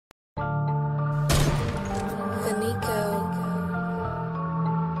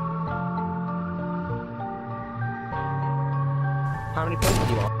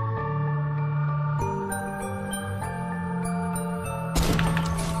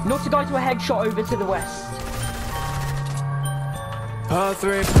Not to go to a headshot over to the west. Part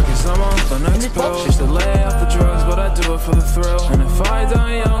 3, because I'm on the next pill. She used to lay off the drugs, but I do it for the thrill. And if I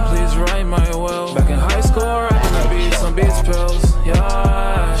die young, please write my will. Back in high school, rapping the beats on beats pills.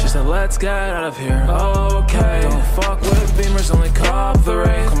 Yeah, she said let's get out of here. Okay, don't fuck with beamers, only cop the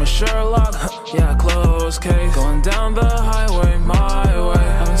rate. Call me Sherlock, yeah, close case. Going down the highway, my way.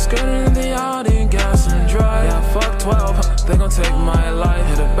 I've been skirting in the Audi, gas and dry. Yeah, fuck 12, they gon' take my life.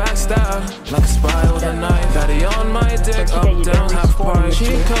 Hit a backstab, like a spy with a knife. Daddy on my dick, up, down, half part.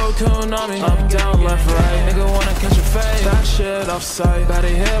 Cheat code, Konami, up, down, left, right. Nigga wanna catch a fade, that shit off sight. Daddy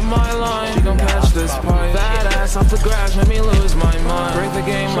hit my line, she gon' catch this pipe. That ass off the grass made me lose my mind. Break the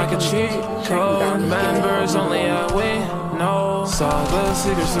game like a cheat code. Members only at we know. Saw the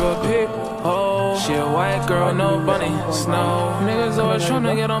secrets to a peep. Oh, she a white girl, no bunny, snow. Niggas always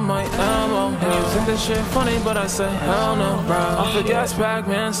tryna get on my ammo. And you think this shit funny, but I say hell no, bro. Off the gas pack,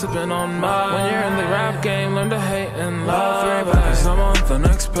 man, sipping on mine. When you're in the rap game, learn to hate and love. Cause I'm on the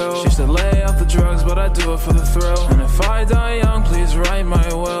next pill. She used to lay off the drugs, but I do it for the thrill. And if I die young, please write my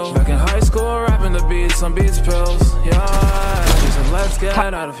will. Back in high school, rapping the beats on beats pills. Yeah, she said let's get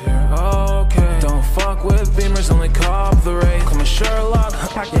out of here. Okay, don't fuck with beamers, only cop the rate. Call me Sherlock,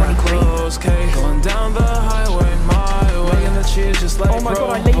 yeah, close case. Going down the highway, my way. Making the cheese just like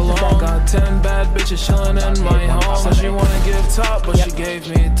provolone. Got 10 bad bitches chilling in my home. Said she wanna give top, but she gave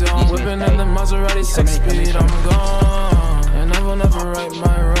me dome. Whipping in the Maserati 6 speed, I'm gone. And I will never right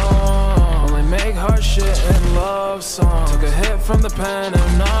my wrong. Only make hard shit and love songs. Took a hit from the pen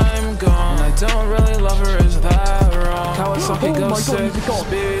and I'm gone. I don't really love her, is that wrong? Kawasaki goes 6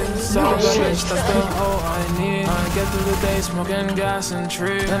 speed. So good bitch, that's the hoe I need. I get through the day smoking gas and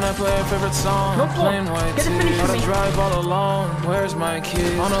trees. Then I play a favorite song, plain white tee. Gotta drive all alone, where's my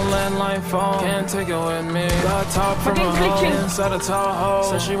keys? On a landline phone, can't take it with me. Got top from a hoe, inside a Tahoe.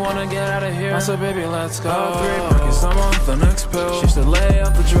 Said she wanna get out of here, I said baby let's go. 3 because I'm on the next pill. She used to lay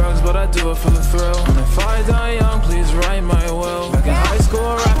off the drugs, but I do it for the thrill. And if I die young, please write my will. Back in high school,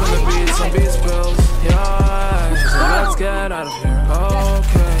 rapping the beats on beats pills. Yeah, she said let's get out of here.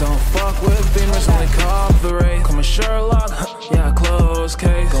 Okay, don't fuck with beamers, only cop the rate. Call me Sherlock, yeah, close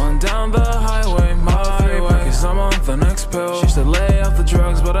case. Going down the highway, my way. Cause I'm on the next pill. She used to lay off the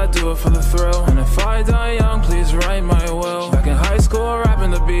drugs, but I do it for the thrill. And if I die young, please write my will. Back in high school,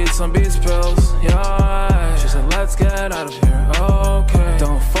 rapping the beats on beats pills. Yeah, she said let's get out of here. Okay,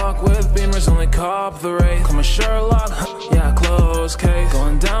 don't fuck with beamers, only cop the rate. Call me Sherlock, yeah, close case.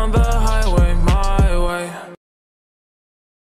 Going down the highway, my way.